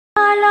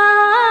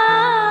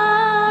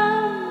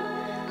সালাম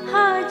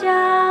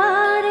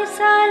হাজার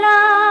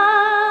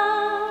সালাম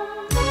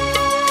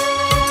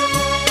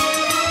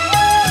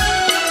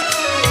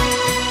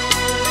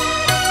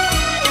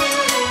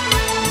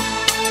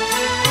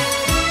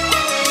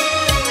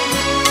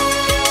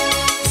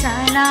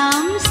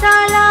সালাম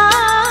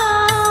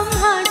সালাম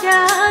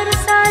হাজার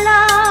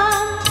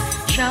সালাম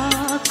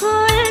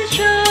সকল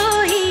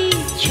শহীদ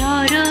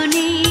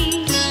চরণে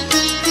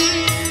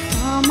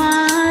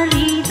আমার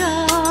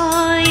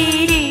হৃদয়ে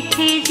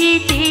রেখে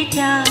যেতে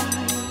চাই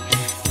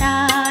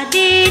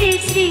তাদের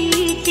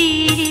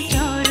স্মৃতির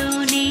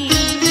চরণে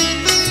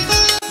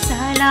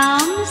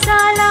সালাম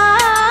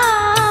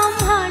সালাম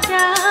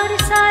হাজার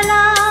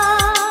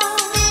সালাম।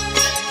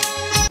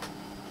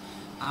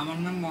 আমার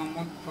নাম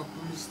মোহাম্মদ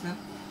ফকরুল ইসলাম,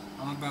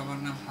 আমার বাবার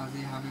নাম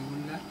হাজি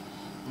হাবিবুল্লাহ,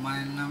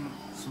 মায়ের নাম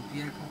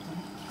সুফিয়া খাতুন।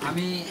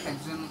 আমি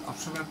একজন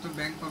অবসরপ্রাপ্ত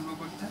ব্যাংক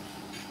কর্মকর্তা।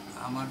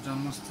 আমার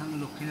জন্মস্থান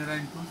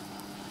লক্ষ্মীনারায়ণপুর,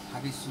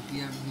 হাবিব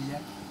সুফিয়া ভিলা,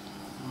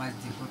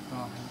 মাইজদি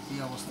নোয়াখালীতে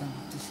অবস্থান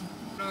করতেছি।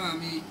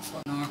 আমি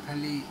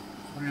নোয়াখালী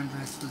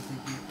হাই স্কুল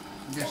থেকে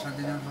দেশ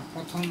স্বাধীনের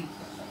প্রথম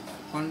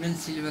কনভেন্ট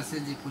সিলেবাসে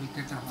যে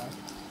পরীক্ষাটা হয়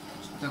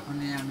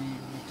তখনই আমি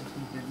এটা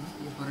পরীক্ষা দিই।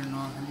 এরপরে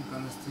নোয়াখালী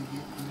কলেজ থেকে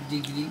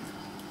ডিগ্রি,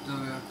 তো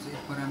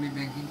এরপরে আমি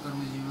ব্যাংকিং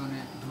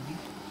কর্মজীবনে ঢুকি।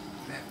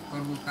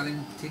 কর্মকালীন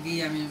থেকেই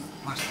আমি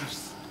মাস্টার্স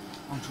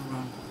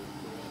অংশগ্রহণ করি।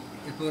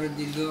 এরপরে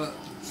দীর্ঘ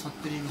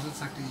 37 বছর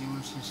চাকরি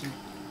জীবন শেষে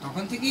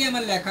তখন থেকেই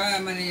আমার লেখা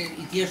মানে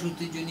ইতিহাস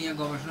ঐতিহ্য নিয়ে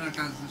গবেষণার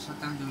কাজের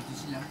সাথে আমি জড়িত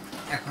ছিলাম।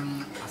 এখনো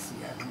আছি।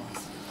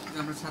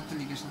 আমরা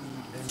ছাত্রলীগের সাথে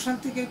জড়িত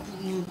থেকে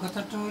মূল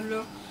কথাটা হলো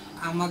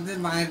আমাদের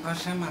মায়ের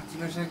ভাষা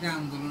মাতৃভাষাকে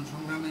আন্দোলন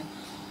সংগ্রামে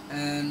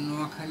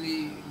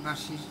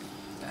নোয়াখালীবাসীর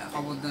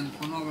অবদান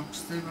কোনো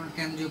অবস্থায়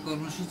কেন্দ্রীয়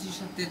কর্মসূচির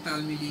সাথে তাল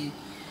মিলিয়ে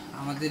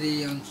আমাদের এই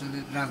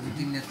অঞ্চলের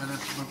রাজনৈতিক নেতারা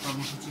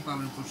কর্মসূচি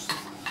পালন করছে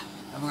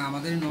এবং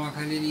আমাদের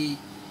নোয়াখালীরই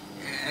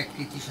এক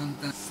কৃতি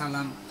সন্তান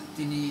সালাম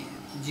তিনি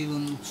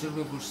জীবন উৎসর্গ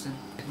করছেন।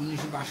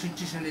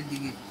 1962 সালের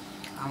দিকে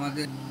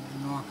আমাদের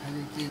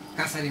নোয়াখালীতে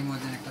কাছারি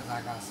ময়দান একটা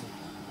জায়গা আছে,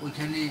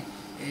 ওইখানে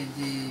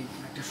যে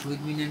একটা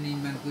শহীদ মিনার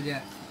নির্মাণ করিয়া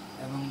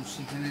এবং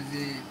সেখানে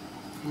যে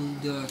ফুল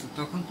দেওয়া হতো,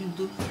 তখন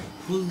কিন্তু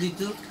ফুল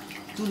দিত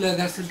তুলা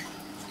গাছের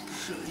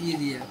ইয়ে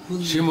দিয়ে,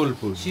 শিমুল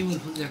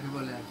ফুল যাকে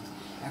বলে আর কি।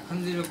 এখন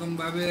যেরকম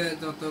ভাবে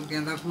যত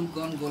গেঁদা ফুল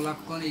কন, গোলাপ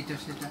কন, এইটা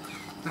সেটা,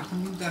 তখন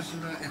কিন্তু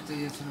আসলে এত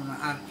ইয়ে ছিল না।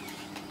 আর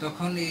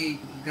তখন এই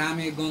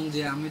গ্রামে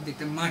গঞ্জে আমি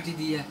দেখতাম মাটি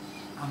দিয়ে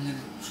আমাদের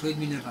শহীদ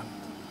মিনার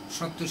বানাতো।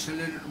 70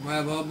 সালের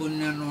ভয়াবহ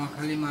বন্যা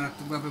নোয়াখালী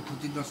মারাত্মকভাবে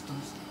ক্ষতিগ্রস্ত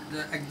হয়েছে।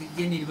 একদিক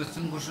দিয়ে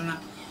নির্বাচন ঘোষণা,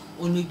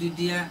 অন্য দিক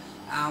দিয়ে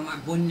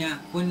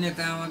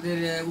বন্যাতে আমাদের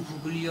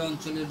উপকূলীয়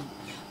অঞ্চলের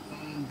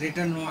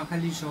গ্রেটার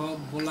নোয়াখালী সহ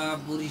ভোলা,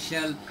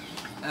 বরিশাল,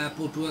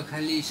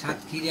 পটুয়াখালী,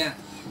 সাতক্ষীরা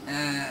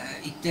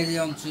ইত্যাদি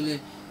অঞ্চলে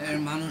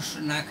মানুষ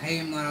না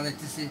খাইয়ে মারা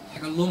যাইতেছে।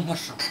 একটা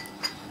লোমহর্ষক,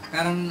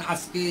 কারণ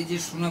আজকে যে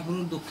সোনাপুর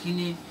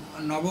দক্ষিণে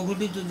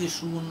নবগঠিত যে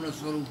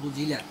সুবর্ণচর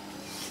উপজেলা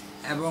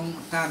এবং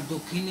তার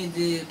দক্ষিণে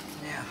যে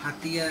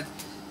হাতিয়ার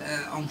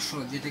অংশ,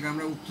 যেটাকে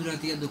আমরা উত্তর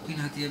হাতিয়া দক্ষিণ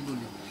হাতিয়া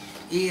বলি,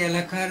 এই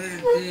এলাকার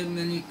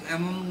মানে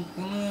এমন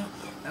কোনো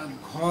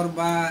ঘর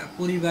বা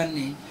পরিবার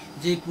নেই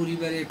যে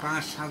পরিবারে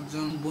 5-7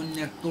 জন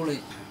বন্যার তোড়ে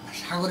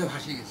সাগরে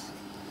ভাসে গেছে।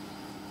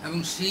 এবং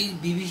সেই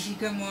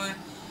বিভীষিকাময়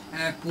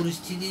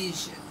পরিস্থিতি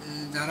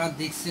যারা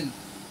দেখছেন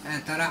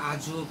তারা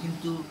আজও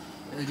কিন্তু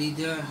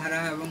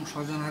হৃদয়হারা এবং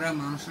স্বজনহারা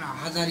মানুষের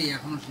আহাজারি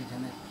এখনো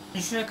সেখানে।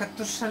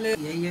 1971 সালে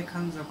ইয়াহিয়া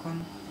খান যখন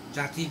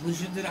জাতীয়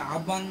পরিষদের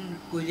আহ্বান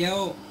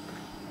করিয়াও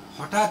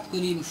হঠাৎ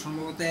করে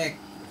সম্ভবত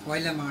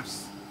 1 মার্চ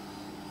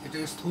এটা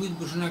স্থগিত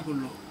ঘোষণা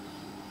করলো,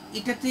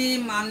 এটাতে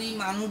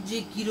মানুষ যে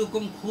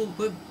কিরকম খুব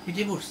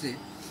ফেটে পড়ছে।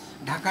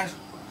 ঢাকার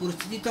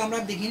পরিস্থিতি তো আমরা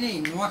দেখি নাই,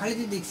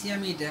 নোয়াখালীতে দেখছি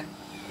আমি এটা,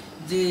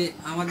 যে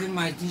আমাদের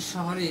মাইজদি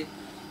শহরে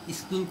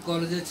স্কুল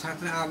কলেজের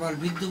ছাত্ররা আবার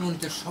বৃদ্ধ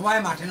বনিতা সবাই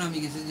মাঠে নামে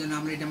গেছে যে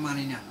আমরা এটা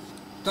মানি না।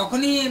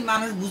 তখনই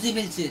মানুষ বুঝে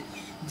ফেলছে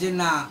যে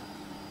না,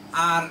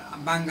 আর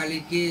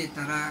বাঙালিকে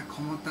তারা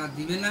ক্ষমতা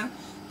দিবে না,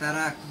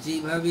 তারা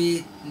যেভাবে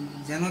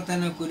যেন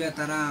তেন করে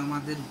তারা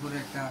আমাদের উপরে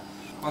একটা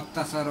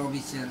অত্যাচার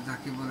অবিচার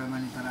যাকে বলে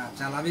মানে তারা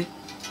চালাবে,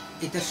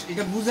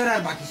 এটা বুঝার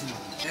আর বাকি ছিল।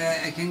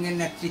 এখানকার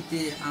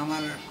নেতৃত্বে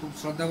আমার খুব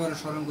শ্রদ্ধা করে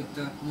স্মরণ করতে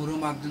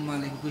মরহুম আব্দুল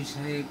মালিক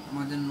সাহেব,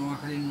 আমাদের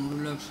নোয়াখালীর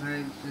নুরুল হক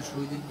সাহেব,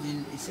 শহীদুদ্দিন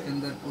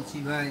ইস্কান্দার পচি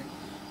ভাই,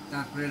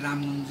 তারপরে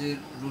রামগঞ্জের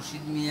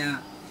রশিদ মিয়া,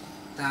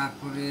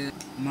 তারপরে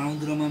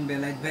মাহমুদুর রহমান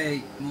বেলায়েত ভাই,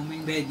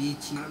 মমিন ভাই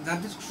দিয়েছি,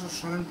 যাদের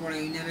স্মরণ পড়ে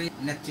ইনারাই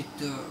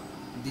নেতৃত্ব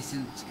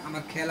দিয়েছেন।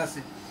 আমার খেয়াল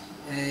আছে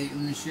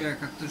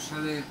 1971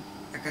 সালে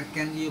একটা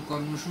কেন্দ্রীয়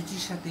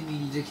কর্মসূচির সাথে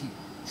মিল রেখে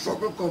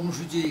সকল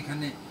কর্মসূচি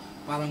এখানে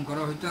পালন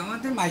করা হতো।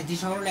 আমাদের মাইজদি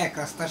শহর হলো এক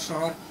রাস্তার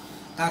শহর,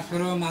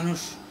 তারপরেও মানুষ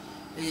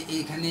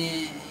এখানে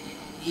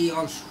এই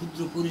ক্ষুদ্র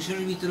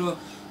পরিসরের ভিতরে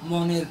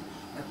মনের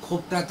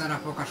ক্ষোভটা তারা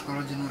প্রকাশ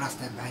করার জন্য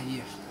রাস্তায় বাইরে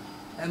আসতো।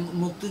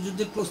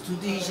 মুক্তিযুদ্ধের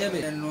প্রস্তুতি হিসাবে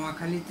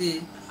নোয়াখালীতে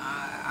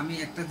আমি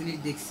একটা জিনিস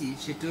দেখছি,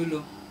 সেটা হলো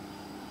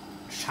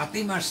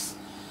 7ই মার্চ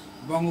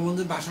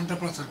বঙ্গবন্ধুর ভাষণটা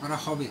প্রচার করা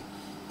হবে।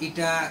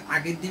 এটা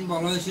আগের দিন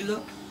বলা হয়েছিল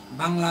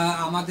বাংলা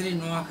আমাদের এই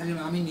নোয়াখালী,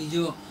 আমি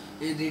নিজেও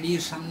এই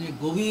রেডিওর সামনে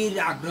গভীর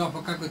আগ্রহ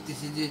অপেক্ষা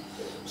করতেছি যে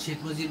শেখ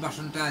মুজির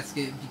ভাষণটা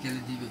আজকে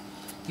বিকেলে দিবে,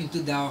 কিন্তু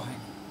দেওয়া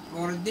হয়নি।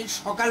 পরের দিন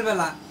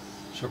সকালবেলা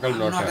সকাল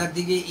 9টার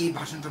দিকে এই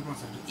ভাষণটা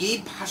প্রচার হয়। এই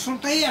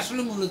ভাষণটাই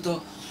আসলে মূলত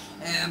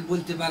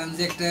বলতে পারেন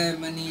যে একটা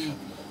মানে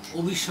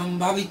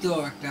অবিসম্ভাবিত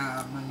একটা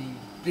মানে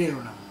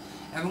প্রেরণা,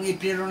 এবং এই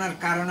প্রেরণার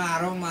কারণে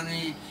আরও মানে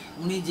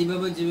উনি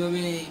যেভাবে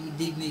যেভাবে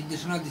দিক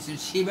নির্দেশনা দিচ্ছেন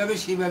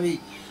সেভাবেই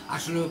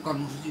আসলে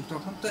কর্মসূচি।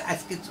 তখন তো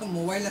আজকে তো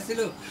মোবাইল আছিল,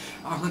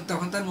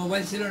 তখন তার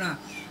মোবাইল ছিল না,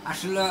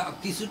 আসলে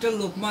কিছুটা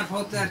লোক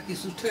মারফতে আর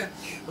কিছুটা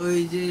ওই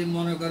যে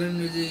মনে করেন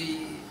ওই যে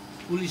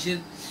পুলিশের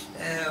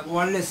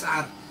ওয়্যারলেস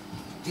আর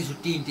কিছু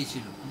টিএনটি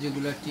ছিল,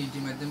 যেগুলো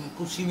টিএনটির মাধ্যমে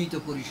খুব সীমিত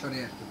পরিসরে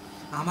আর কি।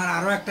 আমার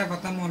আরও একটা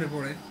কথা মনে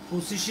পড়ে,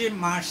 25শে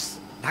মার্চ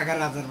ঢাকা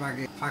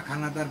রাজারবাগে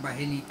ফাখানাদার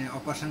বাহিনী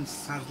অপারেশন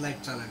সার্চলাইট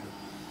চালালো,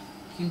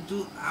 কিন্তু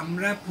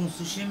আমরা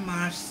 25শে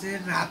মার্চের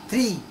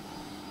রাত্রেই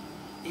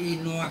এই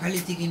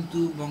নোয়াখালীতে কিন্তু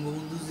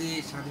বঙ্গবন্ধু যে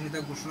স্বাধীনতা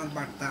ঘোষণার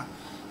বার্তা,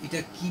 এটা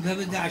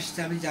কিভাবে যে আসছে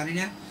আমি জানি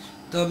না,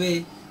 তবে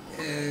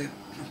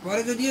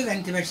পরে যদিও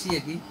জানতে পারছি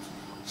আর কি।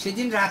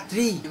 সেদিন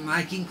রাত্রেই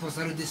মাইকিং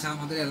প্রচার হতেছে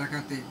আমাদের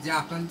এলাকাতে যে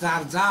আপনার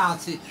যার যা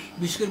আছে,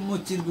 বিশেষ করে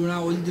মচ্চির গুঁড়া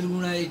হলদির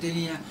গুঁড়া এটা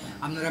নিয়ে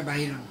আপনারা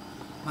বাহির হন।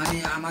 মানে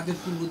আমাদের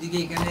পূর্ব দিকে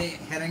এখানে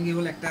হেরাঙ্গি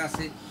বলে একটা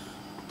আছে,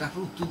 তারপর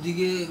উত্তর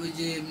দিকে ওই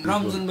যে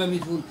রমজানবাবী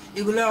ফুল,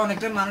 এগুলো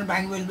অনেকটা মানুষ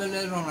ব্যাংক বলে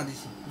রওনা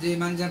দিছে যে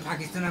মানে যেন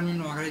পাকিস্তান আমি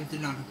নোয়াখালীর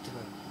ভিতরে না ঢুকতে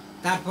পারি।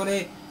 তারপরে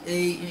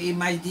এই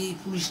মাইজদি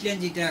পুলিশ লাইন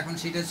যেটা এখন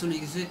সেটা চলে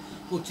গেছে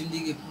পশ্চিম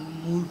দিকে,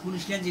 মূল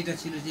পুলিশ লাইন যেটা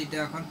ছিল যেটা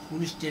এখন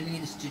পুলিশ ট্রেনিং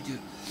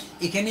ইনস্টিটিউট,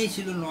 এখানেই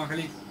ছিল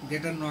Noakhali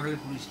greater Noakhali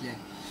police line.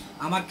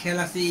 আমার খেয়াল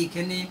আছে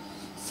এখানে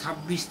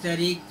 26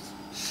 তারিখ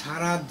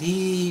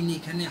সারাদিন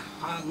এখানে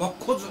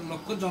লক্ষ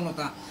লক্ষ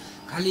জনতা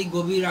খালি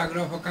গভীর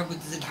আগ্রহ অপেক্ষা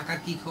করতেছে ঢাকার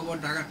কী খবর।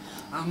 ঢাকার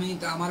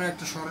আমার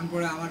একটা স্মরণ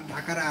পড়ে, আমার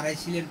ঢাকার আড়াই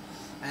ছিলেন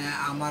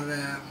আমার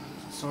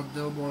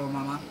শ্রদ্ধেয় বড়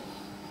মামা,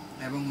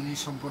 এবং উনি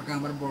সম্পর্কে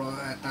আমার বড়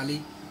তালি।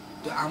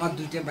 তো আমার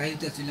দুইটা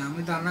ভাইতে ছিল,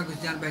 আমি ধারণা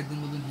করছি আর একদিন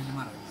মতন হিন্দু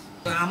মারা গেছে।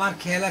 তো আমার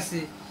খেয়াল আছে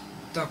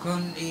তখন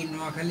এই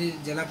নোয়াখালীর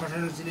জেলা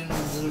প্রশাসক ছিলেন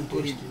নজরুল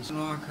করিম।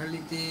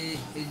 নোয়াখালীতে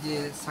এই যে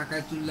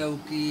সাকাতুল্লাহ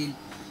উকিল,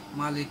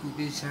 মালিক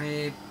উকিল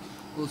সাহেব,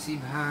 ওসি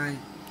ভাই,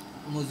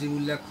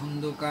 মজিবুল্লাহ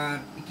খন্দকার,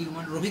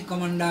 রফিক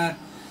কমান্ডার,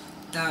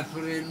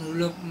 তারপরে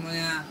নুরুল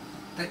মিয়া,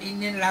 তার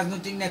ইন্ডিয়ান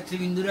রাজনৈতিক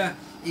নেতৃবৃন্দরা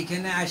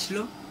এখানে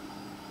আসলো।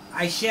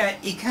 আইসা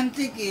এখান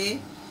থেকে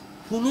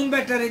ফুনুম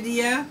ব্যাটারি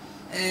দিয়া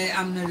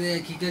আপনার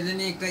কি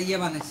জানি একটা ইয়ে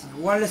বানাইছে,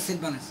 ওয়ারলেস সেট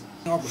বানাইছে।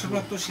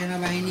 অবসরপ্রাপ্ত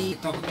সেনাবাহিনী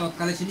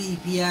তৎকালে ছিল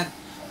ইপিআর,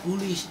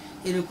 পুলিশ,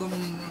 এরকম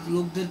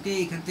লোকদেরকে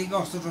এখান থেকে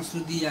অস্ত্র টস্ত্র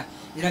দিয়া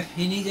এরা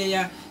ফেনী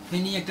যাইয়া,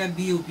 ফেনী একটা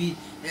বিওপি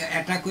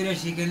অ্যাটাক করে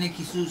সেখানে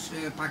কিছু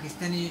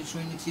পাকিস্তানি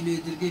সৈনিক ছিল,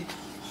 এদেরকে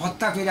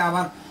হত্যা করে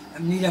আবার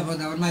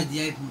নিরাপদে আবার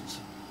মাইদিয়ায় পৌঁছে।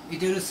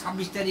 এটা হলো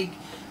 26 তারিখ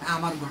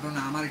আমার ঘটনা,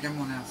 আমার এটা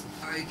মনে আছে।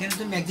 এখানে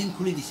তো ম্যাগজিন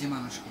খুলে দিছে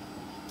মানুষকে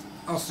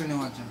অস্ত্র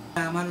নেওয়ার জন্য।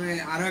 আমার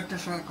আরো একটা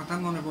কথা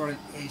মনে পড়ে,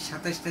 এই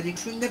 27 তারিখ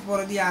সন্ধ্যের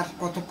পরে দিয়ে আর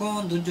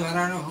কতক্ষণ ধৈর্য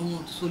হারানো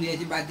চলে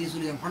আসি, বাদ দিয়ে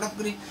চলে যান। হঠাৎ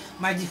করে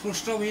মাইজি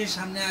পোস্ট অফিসের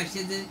সামনে আসছে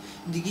যে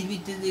দিঘির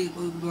ভিত্তিতে যে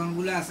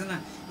দোকানগুলো আছে না,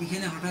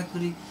 এখানে হঠাৎ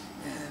করে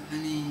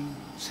মানে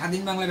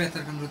স্বাধীন বাংলা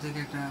বেতার কেন্দ্র থেকে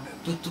একটা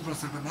তথ্য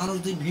প্রচার করে, মানুষ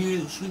তুই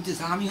ভিড়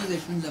শুনতেছে, আমিও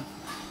যাই শুনলাম।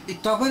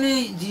 তখনই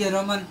জিয়া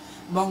রহমান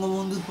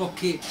বঙ্গবন্ধুর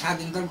পক্ষে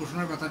স্বাধীনতার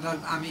ঘোষণার কথাটা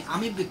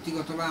আমি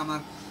ব্যক্তিগতভাবে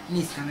আমার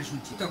নিজ কানে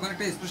শুনছি। তখন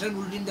একটা স্পেশাল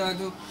বুলেটিন দেওয়া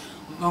হতো,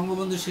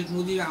 বঙ্গবন্ধু শেখ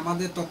মুজিব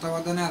আমাদের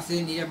তত্ত্বাবধানে আছে,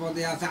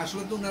 নিরাপদে আছে।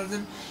 আসলে তো ওনারা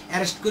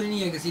অ্যারেস্ট করে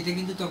নিয়ে গেছে, এটা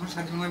কিন্তু তখন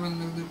স্বাধীন বাংলা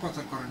বঙ্গবন্ধুর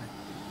প্রচার করে না,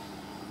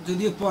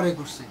 যদিও পরে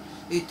করছে।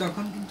 এই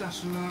তখন কিন্তু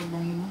আসলে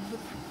বঙ্গবন্ধু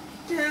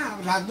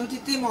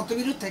রাজনীতিতে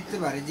মতবিরোধ থাকতে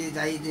পারে, যে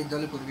যাই যে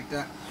দলে করবে,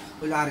 এটা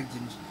হলো আরেক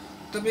জিনিস।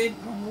 তবে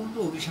বঙ্গবন্ধু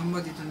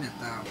অবিসম্বাদিত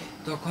নেতা।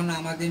 তখন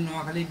আমাদের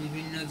নোয়াখালীর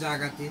বিভিন্ন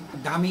জায়গাতে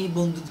দামি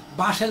বন্দুক,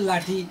 বাঁশের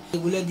লাঠি,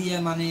 এগুলো দিয়ে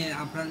মানে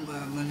আপনার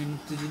মানে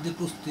মুক্তিযুদ্ধের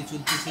প্রস্তুতি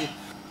চলতেছে।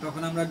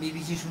 তখন আমরা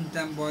বিবিসি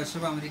শুনতাম, ভয়েস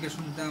অফ আমেরিকা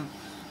শুনতাম,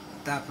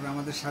 তারপর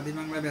আমাদের স্বাধীন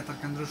বাংলা বেতার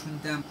কেন্দ্র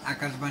শুনতাম,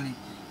 আকাশবাণী,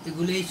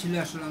 এগুলোই ছিল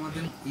আসলে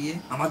আমাদের ইয়ে।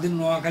 আমাদের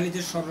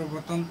নোয়াখালীতে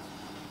সর্বপ্রথম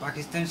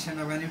পাকিস্তান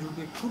সেনাবাহিনীর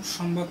রূপে খুব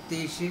সম্ভব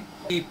 23শে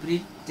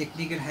এপ্রিল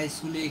টেকনিক্যাল হাই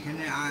স্কুলে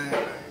এখানে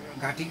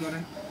ঘাঁটি করে।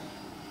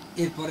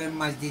 এরপরে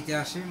মাইজদিতে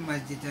আসি,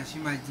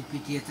 মাইজদি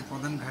পিটিএতে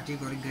প্রধান ঘাঁটি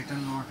করে গ্রেটার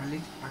নোয়াখালী।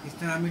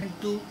 পাকিস্তান আর্মি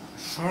কিন্তু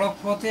সড়ক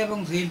পথে এবং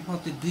রেল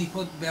পথে, দুই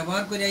পথ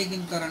ব্যবহার করেই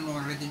কিন্তু তারা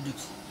নোয়াখালীতে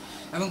ঢুকছে,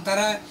 এবং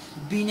তারা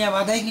বিনা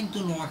বাধায় কিন্তু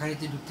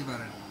নোয়াখালীতে ঢুকতে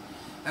পারে না।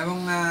 এবং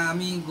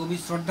আমি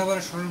গভীর শ্রদ্ধা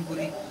করে স্মরণ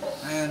করি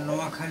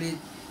নোয়াখালীর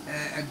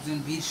একজন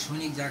বীর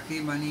সৈনিক, যাকে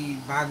মানে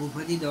বাঘ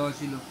উপাধি দেওয়া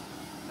ছিল,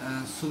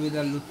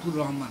 সুবেদার লুৎফুর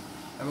রহমান,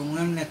 এবং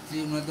ওনার নেত্রী,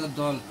 ওনাদের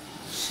দল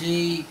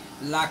সেই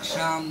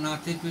লাকসাম,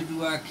 নাথে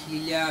পেটুয়া,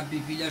 খিলা,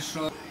 বিপিলা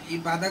সহ এই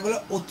বাধাগুলো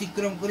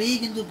অতিক্রম করেই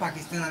কিন্তু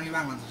পাকিস্তান আর্মি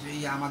বাংলাদেশে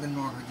এই আমাদের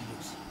নোয়াখালী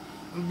ঢুকছে,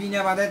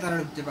 বিনা বাধায় তারা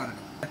ঢুকতে পারে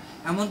না।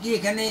 এমনকি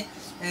এখানে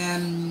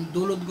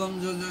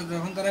দৌলতগঞ্জ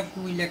যখন তারা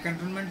কুমিল্লা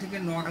ক্যান্টনমেন্ট থেকে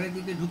নোয়াখালীর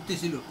দিকে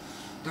ঢুকতেছিল,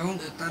 তখন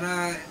তারা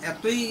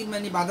এতই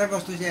মানে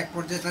বাধাগ্রস্ত হয়েছে, এক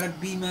পর্যায়ে তারা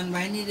বিমান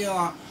বাহিনীর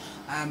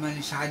মানে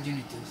সাহায্য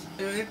নিতে হয়েছে।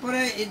 এরপরে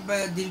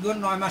দীর্ঘ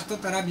 9 মাস তো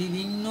তারা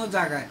বিভিন্ন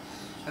জায়গায়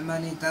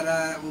মানে তারা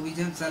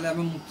অভিযান চালায়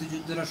এবং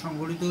মুক্তিযোদ্ধারা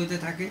সংগঠিত হতে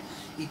থাকে।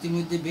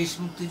 ইতিমধ্যে বেশ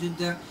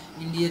মুক্তিযোদ্ধা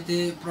ইন্ডিয়াতে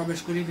প্রবেশ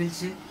করে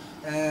ফেলছে।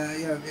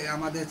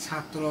 আমাদের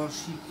ছাত্র,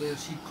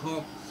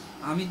 শিক্ষক,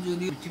 আমি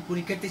যদি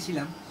পরীক্ষাতে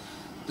ছিলাম,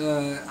 তো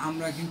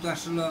আমরা কিন্তু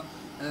আসলে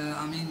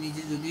আমি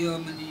নিজে যদিও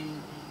মানে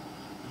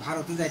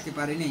ভারতে যাইতে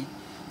পারি নাই,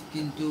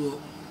 কিন্তু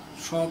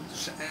সব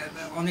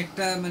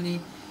অনেকটা মানে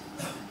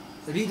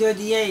হৃদয়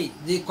দিয়েই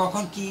যে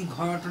কখন কি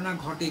ঘটনা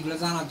ঘটে এগুলো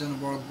জানার জন্য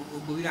বড়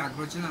গভীর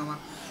আগ্রহ ছিল আমার।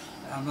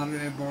 আমার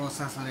বড়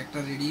চাচার একটা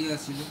রেডিও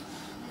ছিল,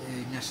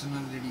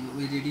 ন্যাশনাল রেডিও।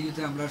 ওই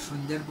রেডিওতে আমরা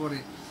সন্ধ্যার পরে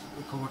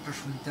ওই খবরটা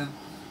শুনতাম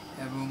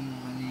এবং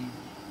মানে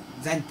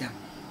জানতাম।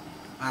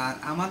 আর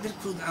আমাদের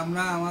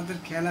আমাদের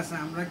খেয়াল আছে,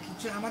 আমরা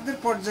কিছু আমাদের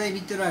পর্যায়ের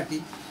ভিতরে আর কি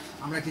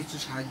আমরা কিছু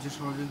সাহায্য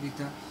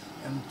সহযোগিতা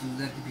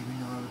মুক্তিযোদ্ধাকে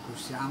বিভিন্নভাবে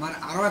করছি। আমার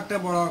আরও একটা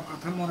বড়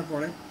কথা মনে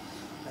পড়ে,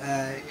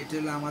 এটা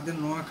হলো আমাদের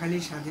নোয়াখালী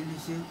স্বাধীন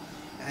হয়েছে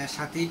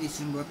 7ই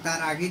ডিসেম্বর। তার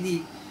আগে দিই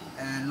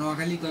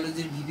নোয়াখালী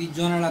কলেজের ভিপি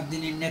জয়নাল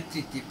আবদিনের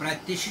নেতৃত্বে প্রায়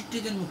 63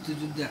 জন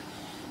মুক্তিযোদ্ধা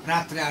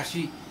রাত্রে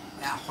আসি,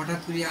 হঠাৎ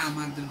করে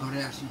আমাদের ঘরে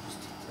আসি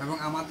উপস্থিত। এবং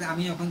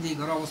আমি এখন যে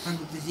ঘরে অবস্থান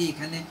করতেছি,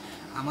 এখানে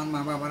আমার মা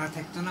বাবারা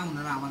থাকতো না,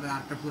 ওনারা আমাদের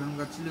আরেকটা পুরান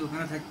ঘর ছিল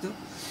ওখানে থাকতো।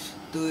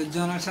 তো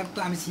জয়নাল সাহেব তো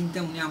আমি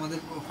চিনতাম, উনি আমাদের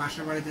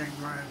পাশের বাড়িতে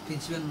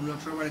প্রিন্সিপাল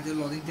নুরুল বাড়িতে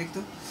লজিং থাকতো।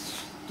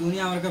 তো উনি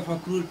আমাকে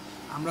ফখরুল,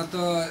 আমরা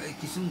তো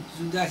কিছু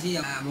মুক্তিযুদ্ধ আসি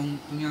এবং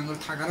তুমি আমার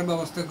থাকার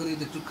ব্যবস্থা করে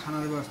একটু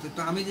খানার ব্যবস্থা।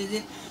 তো আমি যে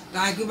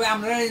তাই কি ভাই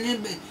আমরা এনে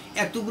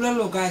এতগুলো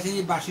লোক আছে,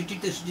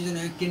 62-63 জন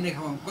কেনে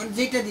খাওয়াম, কারণ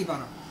যেটা দিই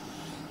পারো।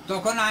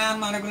 তখন আয়ান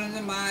মনে করলেন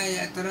যে মা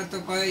তারা তো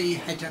কয়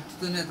হাইটার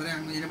তো না, তারা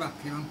আমি এটা বাদ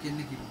খেলাম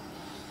কেনে কিনো।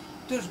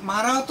 তো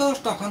মারাও তো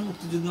তখন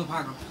মুক্তিযুদ্ধ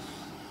পাগল।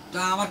 তো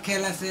আমার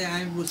খেয়াল আছে,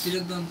 আমি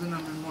বসিরের দন্তন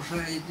আমার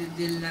মশলা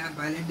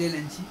বাইরে ডেল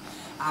আনছি,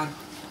 আর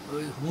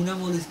ওই হুনা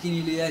মরিচ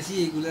কিনে নিয়ে আসি,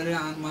 এগুলোর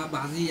মা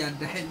ভাজি আর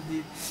ডাল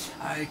দিয়ে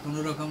কোনো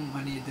রকম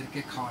মানে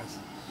এদেরকে খাওয়াইছি।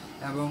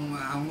 এবং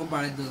আমার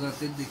বাড়ির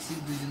দোকাতে দেখছি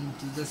 2 জন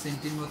মুক্তিযোদ্ধা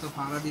সেন্টির মতো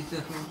পাড়া দিতে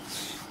এখন।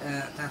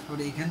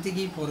 তারপরে এখান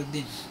থেকেই পরের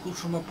দিন খুব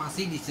সম্ভব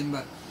 5ই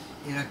ডিসেম্বর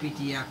এরা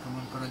পিটিয়ে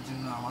আক্রমণ করার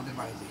জন্য আমাদের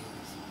বাড়িতে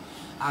গেছে।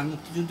 আর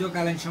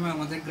মুক্তিযুদ্ধকালীন সময়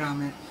আমাদের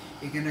গ্রামের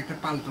এখানে একটা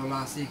পালতলা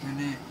আছে,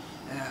 এখানে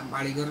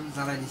বাড়িঘর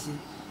জ্বালাই দিছে।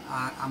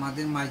 আর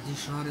আমাদের মাইজদি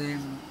শহরে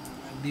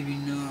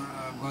বিভিন্ন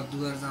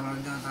ঘরদুয়ার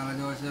জ্বালা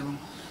দেওয়া আছে। এবং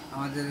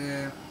আমাদের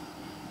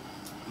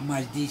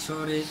মাইজদি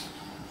শহরে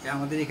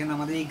আমাদের এখানে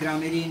আমাদের এই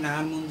গ্রামেরই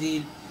নাহার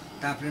মন্দির,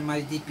 তারপরে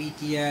মাইজদি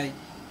পিটিআই,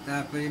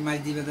 তারপরে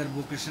মাইজদি বাজার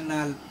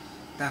ভোকেশনাল,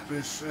 তারপরে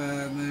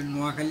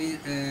নোয়াখালীর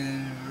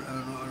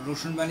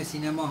রোশনবাণী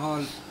সিনেমা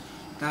হল,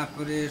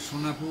 তারপরে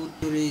সোনাপুর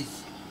টুরিস্ট,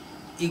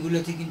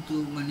 এগুলোতে কিন্তু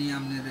মানে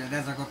আপনার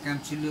রাজাকর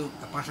ক্যাম্প ছিল।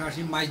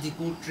 পাশাপাশি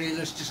মাইজদিপুর রেল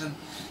স্টেশন,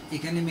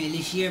 এখানে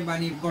মালয়েশিয়া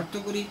বাণী গর্ত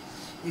করি,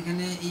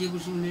 এখানে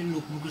ইয়েগুলো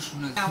লোকমুখে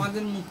শোনা যায়।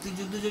 আমাদের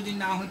মুক্তিযুদ্ধ যদি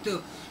না হতো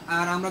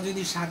আর আমরা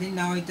যদি স্বাধীন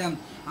না হইতাম,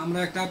 আমরা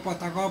একটা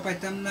পতাকাও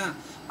পাইতাম না,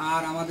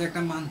 আর আমাদের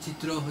একটা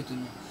মানচিত্রও হতো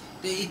না।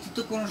 তো এটি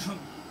তো কোনো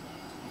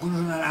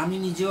আমি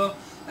নিজেও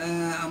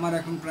আমার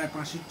এখন প্রায়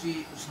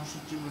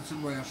 65-66 বছর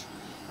বয়স।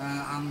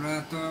 আমরা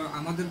তো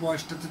আমাদের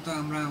বয়সটাতে তো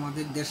আমরা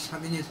আমাদের দেশ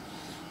স্বাধীনের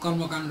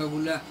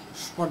কর্মকাণ্ডগুলো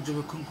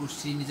পর্যবেক্ষণ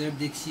করছি, নিজেরা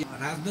দেখছি।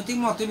 রাজনৈতিক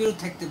মতবিরোধ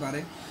থাকতে পারে,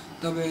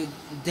 তবে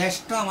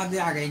দেশটা আমাদের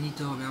আগায়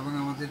নিতে হবে এবং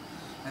আমাদের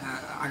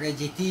আগায়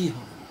যেতেই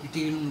হবে,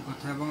 এটাই মূল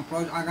কথা। এবং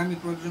আগামী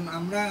প্রজন্ম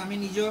আমি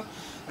নিজেও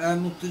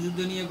মুক্তিযুদ্ধ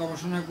নিয়ে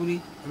গবেষণা করি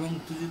এবং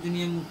মুক্তিযুদ্ধ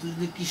নিয়ে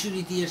মুক্তিযুদ্ধের কিশোর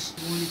ইতিহাস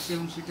লিখছি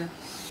এবং সেটা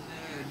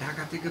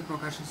ঢাকা থেকে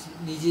প্রকাশ হয়েছে।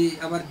 নিজে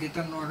আবার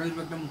গ্রেটার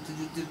নোয়াখালীর একটা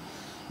মুক্তিযুদ্ধের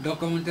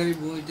ডকুমেন্টারি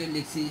বইটা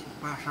লিখছি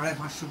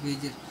 550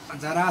 পেজের।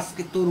 যারা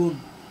আজকে তরুণ,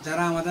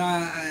 যারা আমাদের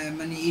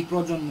মানে এই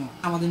প্রজন্ম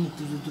আমাদের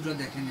মুক্তিযুদ্ধটা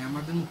দেখেনি,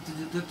 আমাদের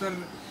মুক্তিযুদ্ধ তো আর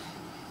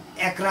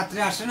এক রাত্রে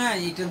আসে না,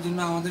 এটার জন্য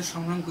আমাদের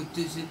সংগ্রাম করতে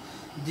হয়েছে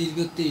দীর্ঘ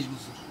 23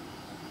 বছর।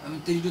 আমি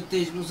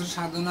 23 বছর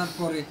সাধনার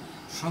পরে,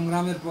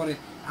 সংগ্রামের পরে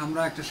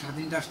আমরা একটা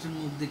স্বাধীন রাষ্ট্রের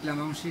মুখ দেখলাম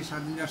এবং সেই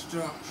স্বাধীন রাষ্ট্র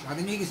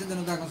স্বাধীন হয়ে গেছে যেন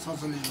তো এখন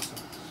 46 বছর।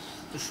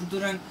 তো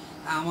সুতরাং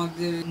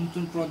আমাদের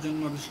নতুন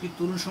প্রজন্ম, বিশেষ করে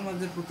তরুণ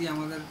সমাজের প্রতি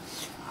আমাদের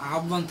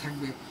আহ্বান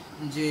থাকবে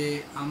যে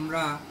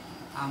আমরা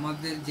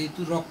আমাদের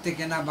যেহেতু রক্তে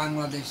কেনা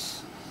বাংলাদেশ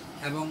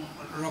এবং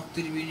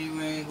রক্তের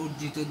বিনিময়ে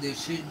অর্জিত দেশ,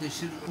 সেই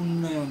দেশের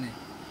উন্নয়নে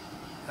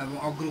এবং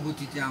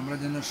অগ্রগতিতে আমরা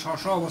যেন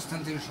স্ব অবস্থান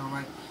থেকে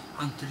সবাই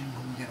আন্তরিক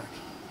ভূমিকা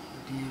রাখি,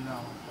 এটি হলো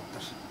আমার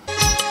প্রত্যাশা।